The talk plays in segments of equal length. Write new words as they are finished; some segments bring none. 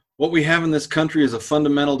What we have in this country is a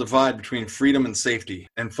fundamental divide between freedom and safety.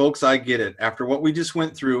 And folks, I get it. After what we just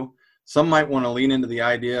went through, some might want to lean into the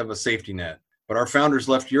idea of a safety net. But our founders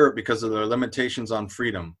left Europe because of their limitations on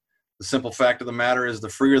freedom. The simple fact of the matter is the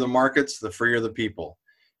freer the markets, the freer the people.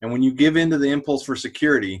 And when you give in to the impulse for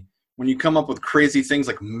security, when you come up with crazy things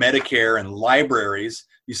like Medicare and libraries,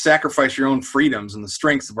 you sacrifice your own freedoms and the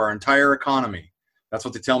strengths of our entire economy. That's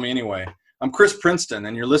what they tell me anyway. I'm Chris Princeton,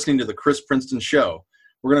 and you're listening to The Chris Princeton Show.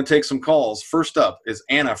 We're going to take some calls. First up is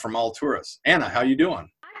Anna from Alturas. Anna, how you doing?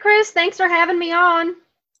 Hi, Chris. Thanks for having me on.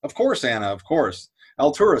 Of course, Anna, of course.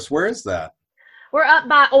 Alturas, where is that? We're up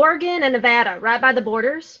by Oregon and Nevada, right by the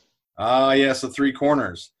borders. Ah, yes, the three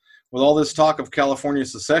corners. With all this talk of California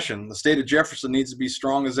secession, the state of Jefferson needs to be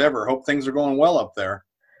strong as ever. Hope things are going well up there.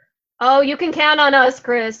 Oh, you can count on us,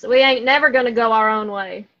 Chris. We ain't never going to go our own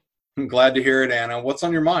way. I'm glad to hear it, Anna. What's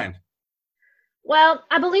on your mind? Well,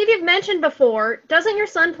 I believe you've mentioned before, doesn't your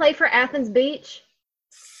son play for Athens Beach?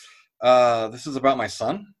 This is about my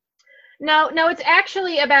son? No, it's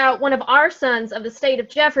actually about one of our sons of the state of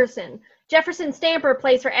Jefferson. Jefferson Stamper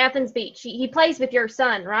plays for Athens Beach. He plays with your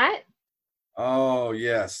son, right? Oh,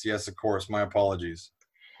 yes, of course. My apologies.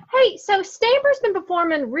 Hey, so Stamper's been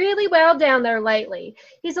performing really well down there lately.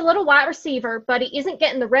 He's a little wide receiver, but he isn't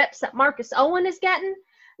getting the reps that Marcus Owen is getting.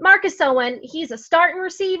 Marcus Owen, he's a starting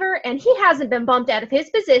receiver, and he hasn't been bumped out of his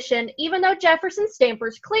position, even though Jefferson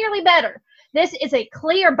Stamper's clearly better. This is a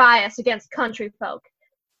clear bias against country folk.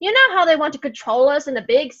 You know how they want to control us in the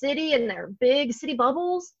big city and their big city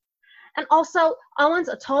bubbles? And also, Owen's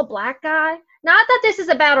a tall black guy. Not that this is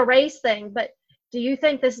about a race thing, but do you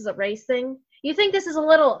think this is a race thing? You think this is a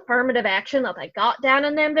little affirmative action that they got down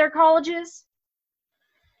in their colleges?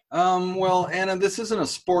 Well, Anna, this isn't a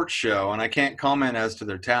sports show, and I can't comment as to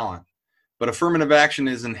their talent. But affirmative action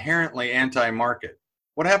is inherently anti-market.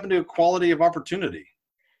 What happened to equality of opportunity?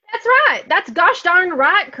 That's right. That's gosh darn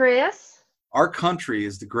right, Chris. Our country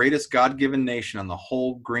is the greatest God-given nation on the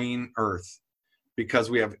whole green earth because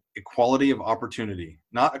we have equality of opportunity,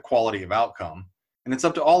 not equality of outcome. And it's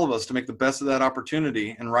up to all of us to make the best of that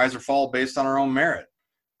opportunity and rise or fall based on our own merit.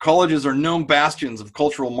 Colleges are known bastions of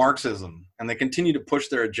cultural Marxism, and they continue to push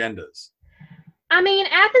their agendas. I mean,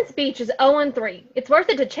 Athens Beach is 0-3. It's worth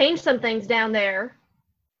it to change some things down there.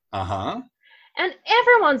 Uh-huh. And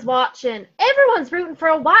everyone's watching. Everyone's rooting for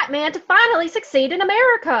a white man to finally succeed in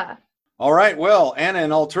America. All right, well, Anna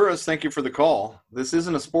and Alturas, thank you for the call. This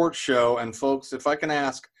isn't a sports show, and folks, if I can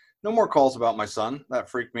ask, no more calls about my son. That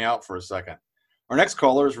freaked me out for a second. Our next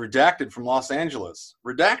caller is Redacted from Los Angeles.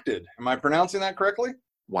 Redacted, am I pronouncing that correctly?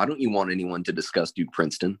 Why don't you want anyone to discuss Duke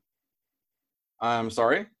Princeton? I'm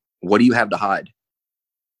sorry? What do you have to hide?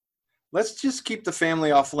 Let's just keep the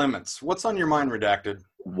family off limits. What's on your mind, Redacted?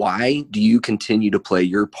 Why do you continue to play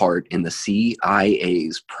your part in the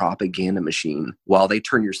CIA's propaganda machine while they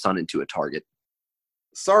turn your son into a target?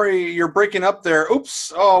 Sorry, you're breaking up there.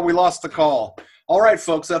 Oops. Oh, we lost the call. All right,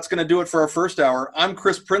 folks, that's going to do it for our first hour. I'm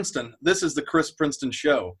Chris Princeton. This is The Chris Princeton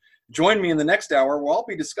Show. Join me in the next hour where I'll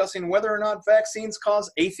be discussing whether or not vaccines cause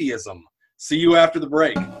atheism. See you after the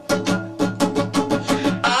break.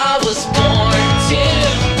 I was born to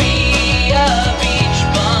be a beach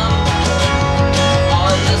bum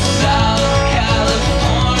on the South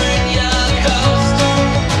California coast.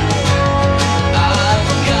 I've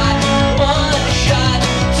got one shot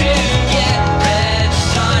to get rich,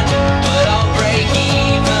 son, but I'll break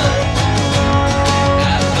even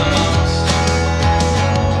at the most.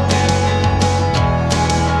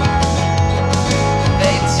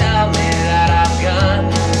 They tell me that I've got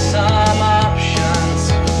some options.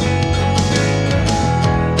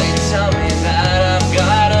 They tell me that I've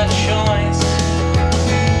got a choice.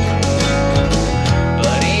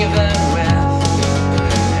 But even with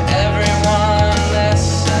everyone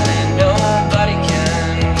listening, nobody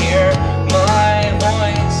can hear my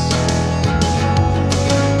voice.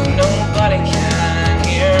 Nobody can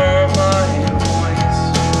hear my voice.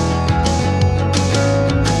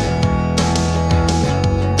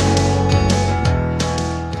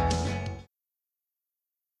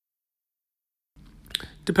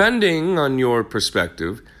 Depending on your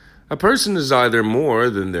perspective, a person is either more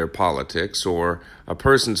than their politics, or a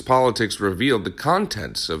person's politics reveal the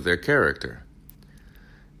contents of their character.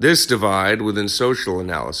 This divide within social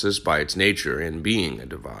analysis, by its nature in being a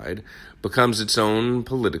divide, becomes its own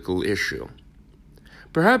political issue.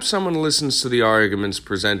 Perhaps someone listens to the arguments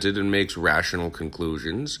presented and makes rational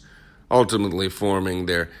conclusions, ultimately forming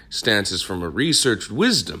their stances from a researched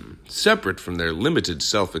wisdom separate from their limited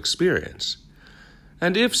self-experience.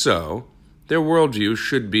 And if so, their worldview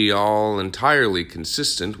should be all entirely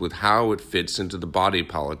consistent with how it fits into the body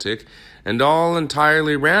politic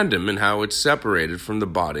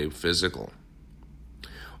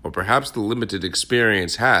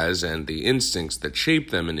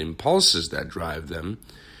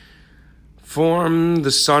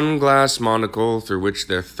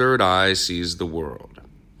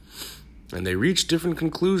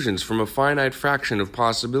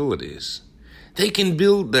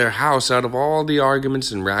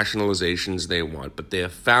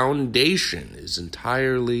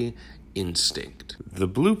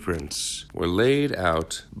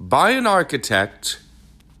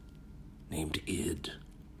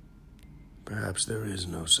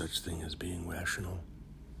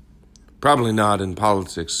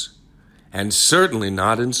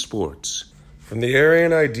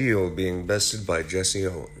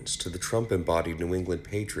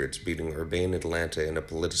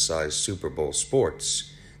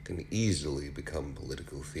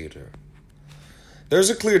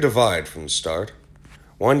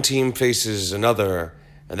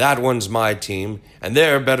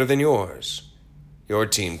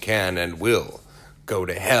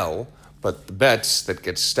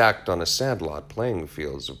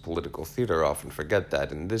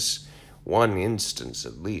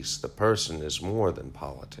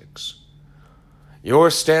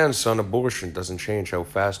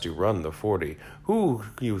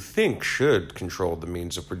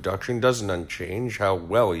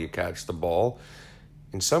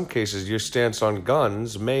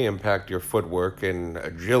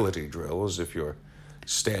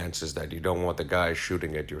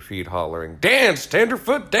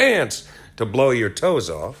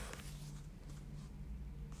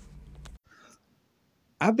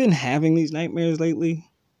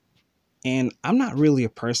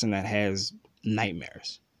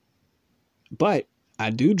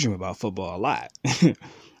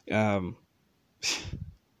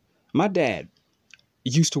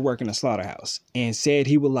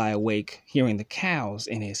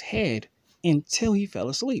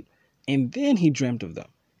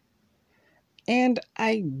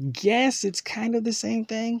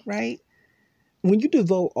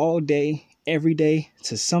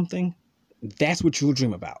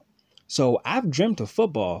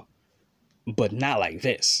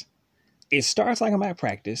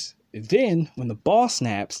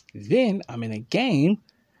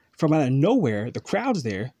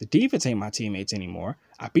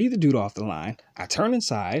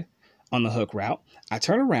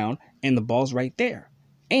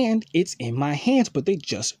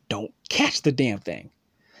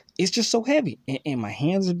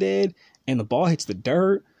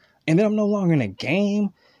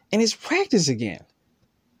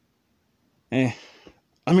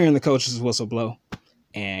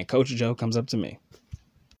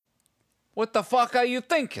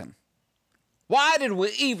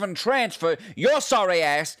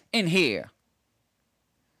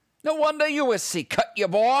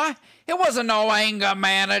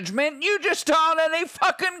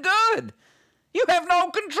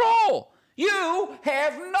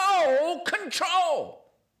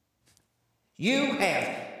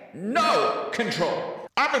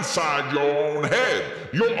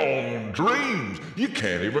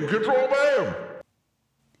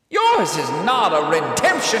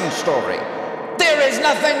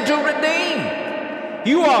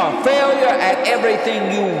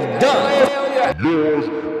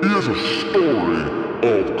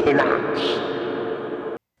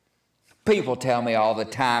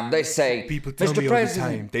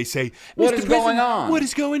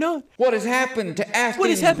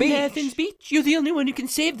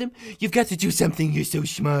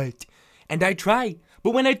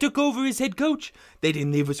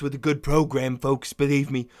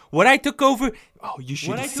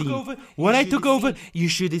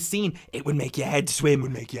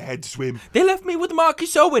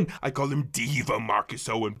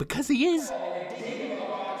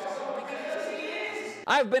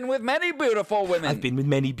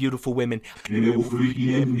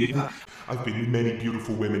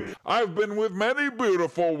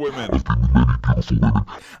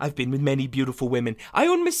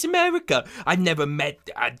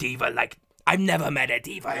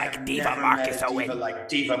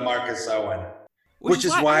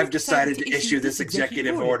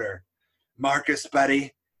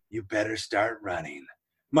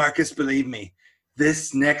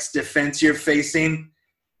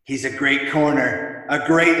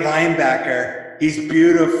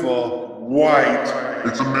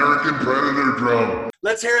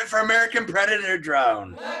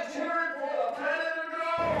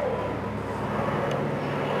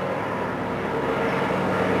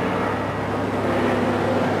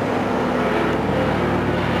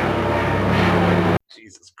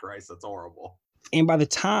Christ, that's horrible. And by the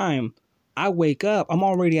time I wake up, I'm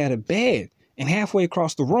already out of bed and halfway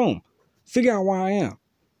across the room. Figure out where I am.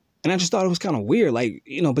 And I just thought it was kind of weird. Like,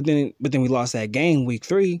 but then we lost that game week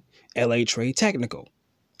 3, LA Trade Technical.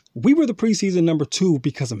 We were the preseason number 2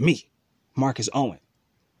 because of me, Marcus Owen.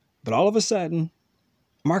 But all of a sudden,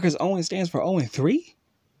 Marcus Owen stands for 0-3?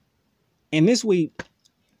 And this week,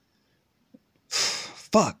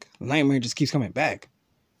 fuck, the nightmare just keeps coming back.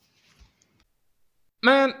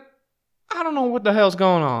 Man, I don't know what the hell's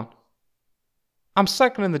going on. I'm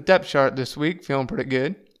second in the depth chart this week, feeling pretty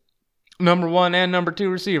good. Number 1 and number 2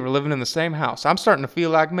 receiver living in the same house. I'm starting to feel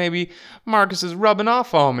like maybe Marcus is rubbing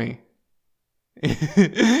off on me.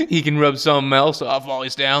 He can rub something else off while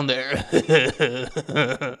he's down there.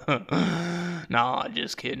 Nah,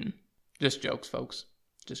 just kidding. Just jokes, folks.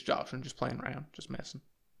 Just joshing, just playing around, just messing.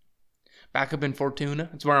 Back up in Fortuna,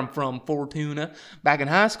 that's where I'm from, Fortuna. Back in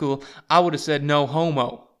high school, I would have said no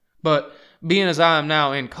homo. But being as I am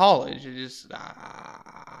now in college, it just,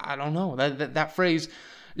 I don't know. That phrase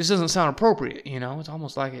just doesn't sound appropriate, It's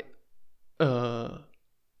almost like it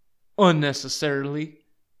unnecessarily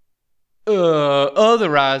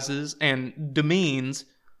otherizes and demeans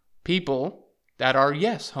people that are,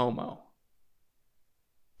 yes, homo.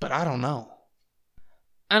 But I don't know.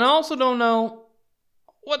 And I also don't know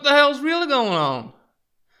what the hell's really going on.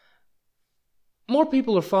 More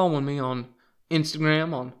people are following me on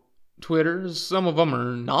Instagram, on Twitter. Some of them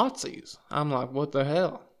are Nazis. I'm like, what the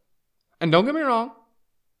hell? And don't get me wrong,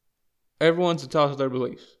 everyone's entitled to their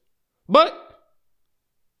beliefs. But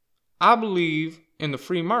I believe in the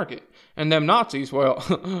free market. And them Nazis, well,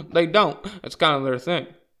 they don't. It's kind of their thing.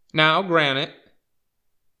 Now, granted,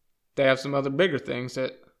 they have some other bigger things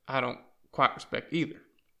that I don't quite respect either.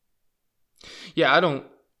 Yeah, I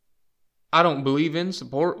don't believe in,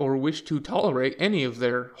 support, or wish to tolerate any of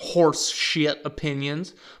their horse shit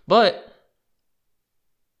opinions, but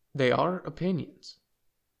they are opinions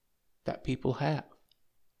that people have.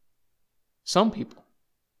 Some people.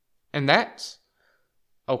 And that's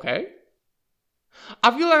okay. I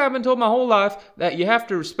feel like I've been told my whole life that you have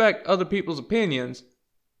to respect other people's opinions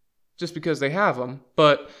just because they have them.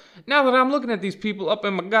 But now that I'm looking at these people up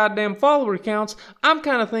in my goddamn follower counts, I'm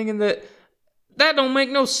kind of thinking that don't make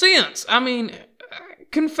no sense. I mean,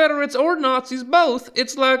 Confederates or Nazis both.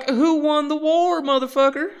 It's like, who won the war,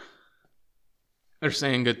 motherfucker? They're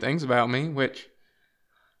saying good things about me, which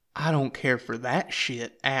I don't care for that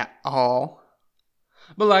shit at all.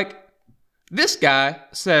 But like, this guy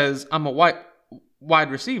says I'm a wide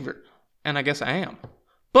receiver, and I guess I am.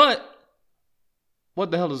 But what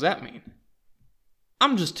the hell does that mean?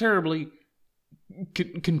 I'm just terribly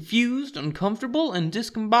confused, uncomfortable, and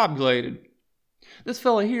discombobulated. This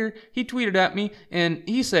fella here, he tweeted at me, and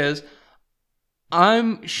he says,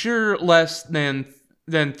 I'm sure less than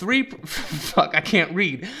 3... Fuck, I can't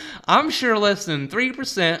read. I'm sure less than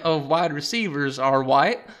 3% of wide receivers are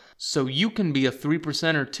white, so you can be a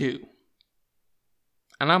 3%er too.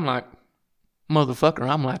 And I'm like, motherfucker,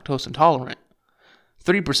 I'm lactose intolerant.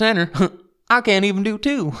 3%er? I can't even do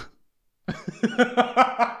 2.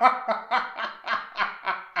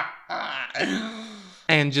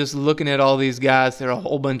 And just looking at all these guys, they're a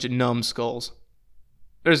whole bunch of numbskulls.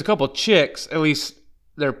 There's a couple chicks, at least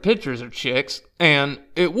their pictures are chicks, and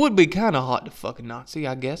it would be kind of hot to fuck a Nazi,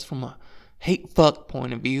 I guess, from a hate fuck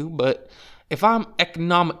point of view, but if I'm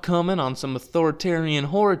economic coming on some authoritarian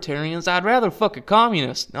horitarians, I'd rather fuck a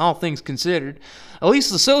communist, all things considered. At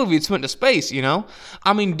least the Soviets went to space,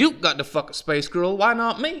 I mean, Duke got to fuck a space girl, why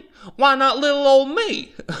not me? Why not little old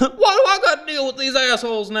me? Why do I got to deal with these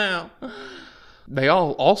assholes now? They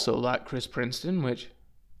all also like Chris Princeton, which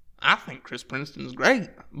I think Chris Princeton's great,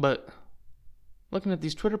 but looking at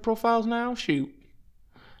these Twitter profiles now, shoot.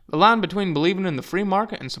 The line between believing in the free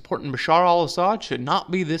market and supporting Bashar al-Assad should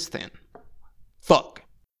not be this thin. Fuck.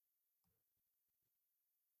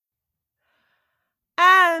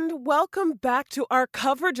 And welcome back to our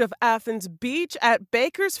coverage of Athens Beach at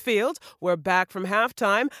Bakersfield. We're back from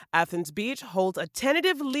halftime. Athens Beach holds a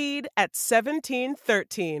tentative lead at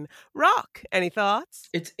 17-13. Rock, any thoughts?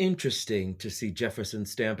 It's interesting to see Jefferson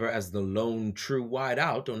Stamper as the lone true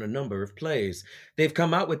wideout on a number of plays. They've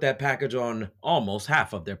come out with that package on almost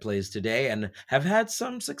half of their plays today and have had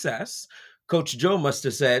some success. Coach Joe must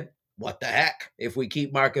have said, what the heck? If we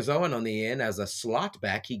keep Marcus Owen on the end as a slot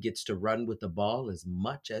back, he gets to run with the ball as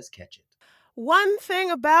much as catch it. One thing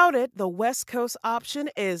about it, the West Coast option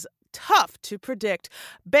is tough to predict.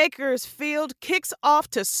 Bakersfield kicks off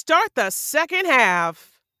to start the second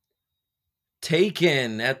half.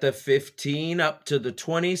 Taken at the 15, up to the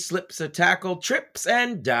 20, slips a tackle, trips,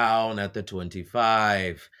 and down at the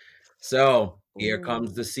 25. So, Here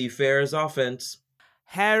comes the Seafarers offense.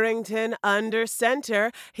 Harrington under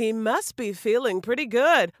center. He must be feeling pretty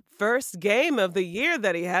good. First game of the year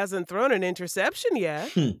that he hasn't thrown an interception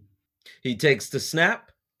yet. He takes the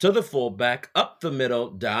snap to the fullback, up the middle,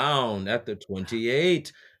 down at the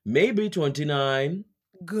 28, maybe 29.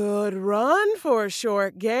 Good run for a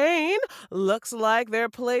short gain. Looks like they're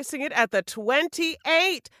placing it at the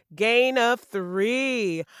 28. Gain of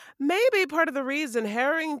 3. Maybe part of the reason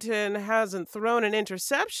Harrington hasn't thrown an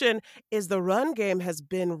interception is the run game has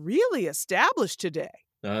been really established today.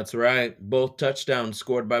 That's right. Both touchdowns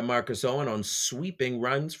scored by Marcus Owen on sweeping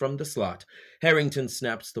runs from the slot. Harrington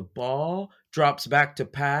snaps the ball, drops back to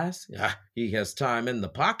pass. He has time in the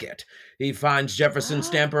pocket. He finds Jefferson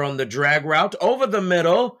Stamper on the drag route over the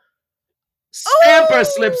middle. Stamper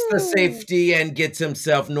slips the safety and gets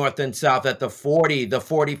himself north and south at the 40, the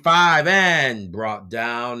 45, and brought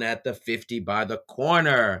down at the 50 by the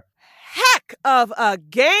corner. Heck of a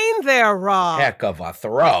gain there, Rob. Heck of a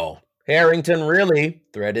throw. Harrington really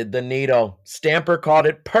threaded the needle. Stamper caught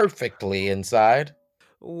it perfectly inside.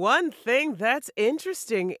 One thing that's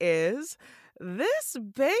interesting is this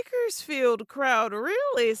Bakersfield crowd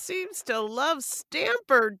really seems to love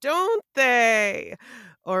Stamper, don't they?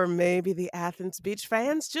 Or maybe the Athens Beach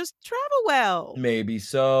fans just travel well. Maybe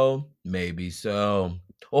so, maybe so.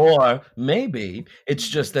 Or maybe it's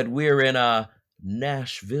just that we're in a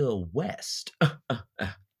Nashville West.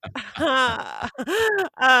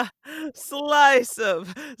 A slice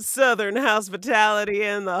of Southern hospitality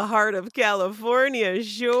in the heart of California,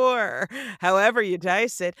 sure. However you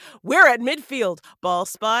dice it, we're at midfield. Ball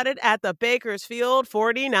spotted at the Bakersfield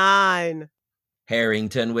 49.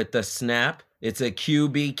 Harrington with the snap. It's a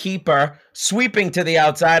QB keeper, sweeping to the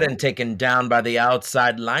outside and taken down by the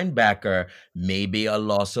outside linebacker. Maybe a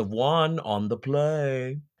loss of 1 on the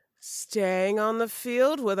play. Staying on the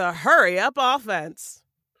field with a hurry-up offense.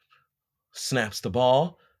 Snaps the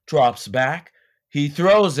ball, drops back. He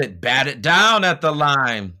throws it, batted down at the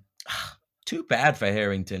line. Too bad for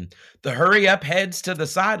Harrington. The hurry-up heads to the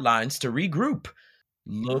sidelines to regroup.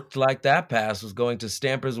 Looked like that pass was going to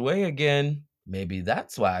Stamper's way again. Maybe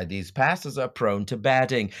that's why these passes are prone to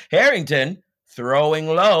batting. Harrington throwing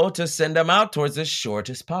low to send him out towards the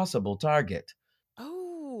shortest possible target.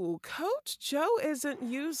 Oh, Coach Joe isn't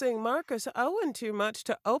using Marcus Owen too much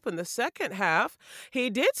to open the second half. He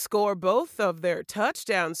did score both of their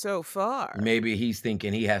touchdowns so far. Maybe he's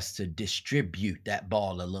thinking he has to distribute that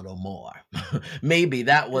ball a little more. Maybe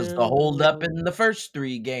that was the holdup in the first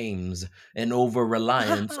 3 games, an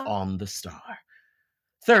over-reliance on the star.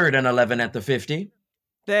 3rd and 11 at the 50.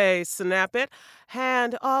 They snap it,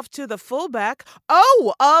 hand off to the fullback.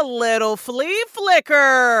 Oh, a little flea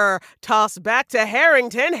flicker. Toss back to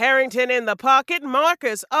Harrington. Harrington in the pocket.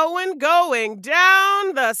 Marcus Owen going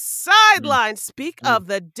down the sideline. Speak of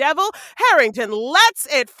the devil. Harrington lets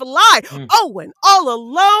it fly. Owen all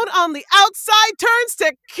alone on the outside turns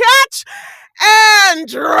to catch and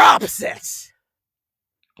drops it.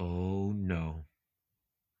 Oh, no.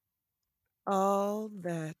 All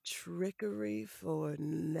that trickery for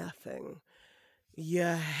nothing. You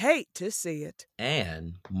hate to see it.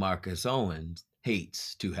 And Marcus Owens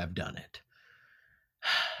hates to have done it.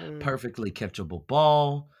 Perfectly catchable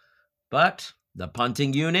ball, but the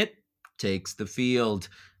punting unit takes the field,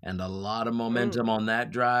 and a lot of momentum on that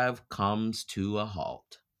drive comes to a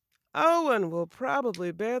halt. Owen will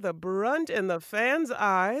probably bear the brunt in the fans'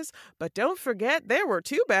 eyes, but don't forget there were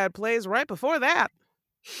 2 bad plays right before that.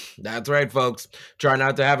 That's right, folks. Try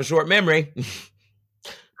not to have a short memory.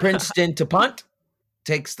 Princeton to punt.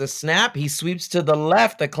 Takes the snap. He sweeps to the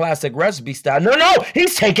left, the classic rugby style. No,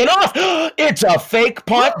 he's taken off. It's a fake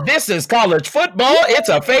punt. This is college football. It's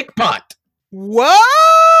a fake punt.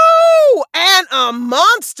 Whoa! And a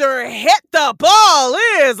monster hit. The ball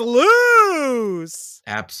is loose.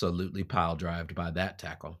 Absolutely pile-drived by that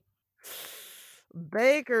tackle.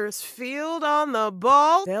 Bakersfield on the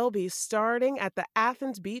ball. They'll be starting at the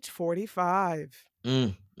Athens Beach 45.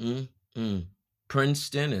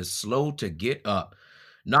 Princeton is slow to get up.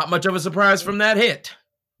 Not much of a surprise from that hit,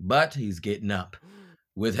 but he's getting up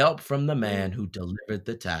with help from the man who delivered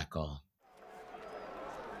the tackle.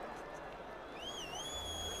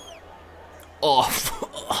 Oh,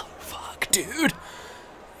 fuck, dude.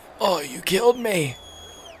 Oh, you killed me.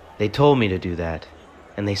 They told me to do that,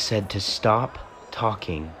 and they said to stop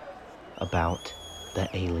talking about the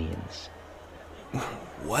aliens.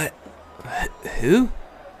 What? Who?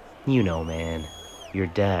 You know, man. Your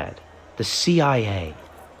dad. The CIA.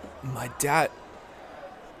 My dad?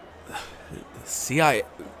 The CIA?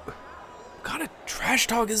 What kind of trash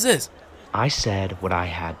talk is this? I said what I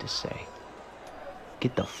had to say.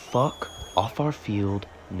 Get the fuck off our field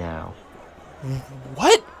now.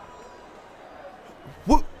 What?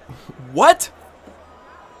 What?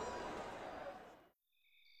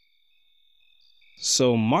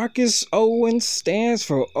 So Marcus Owen stands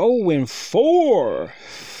for 0-4.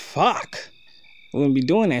 Fuck. I wouldn't be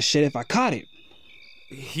doing that shit if I caught it.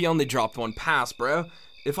 He only dropped one pass, bro.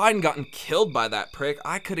 If I hadn't gotten killed by that prick,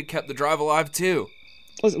 I could have kept the drive alive too.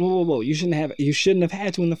 Listen, whoa. You shouldn't have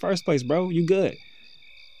had to in the first place, bro. You good.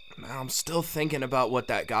 I'm still thinking about what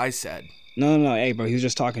that guy said. No. Hey, bro, he was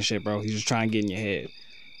just talking shit, bro. He's just trying to get in your head.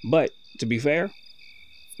 But, to be fair,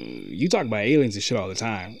 you talk about aliens and shit all the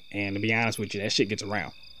time. And to be honest with you, that shit gets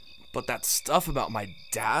around. But that stuff about my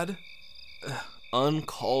dad?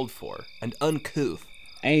 Uncalled for and uncouth.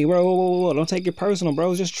 Hey, bro, whoa. Don't take it personal,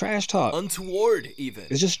 bro. It's just trash talk. Untoward, even.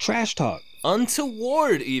 It's just trash talk.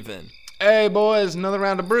 Untoward, even. Hey, boys, another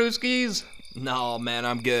round of brewskis? No, man,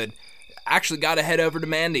 I'm good. Actually gotta head over to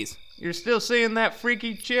Mandy's. You're still seeing that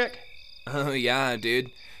freaky chick? Oh, yeah,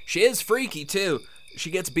 dude. She is freaky, too.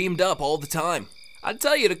 She gets beamed up all the time. I'd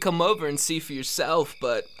tell you to come over and see for yourself,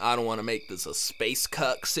 but I don't want to make this a space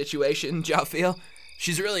cuck situation, y'all feel?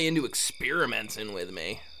 She's really into experimenting with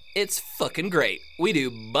me. It's fucking great. We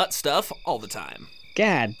do butt stuff all the time.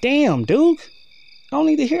 God damn, Duke. I don't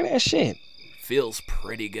need to hear that shit. Feels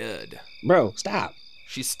pretty good. Bro, stop.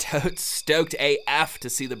 She's stoked AF to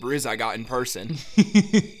see the bruise I got in person.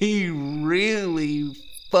 He really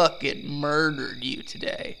fucking murdered you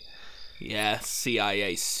today. Yeah,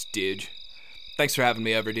 CIA stooge. Thanks for having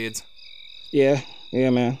me over, dudes. Yeah,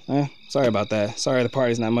 man. Sorry about that. Sorry the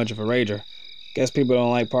party's not much of a rager. Guess people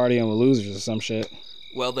don't like partying with losers or some shit.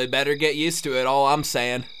 Well, they better get used to it, all I'm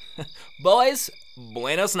saying. Boys,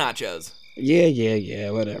 buenos nachos.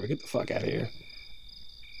 Yeah, whatever. Get the fuck out of here.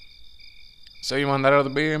 So you want that other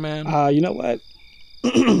beer, man? You know what?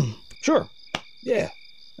 Sure. Yeah.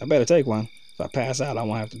 I better take one. If I pass out, I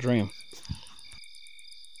won't have to dream.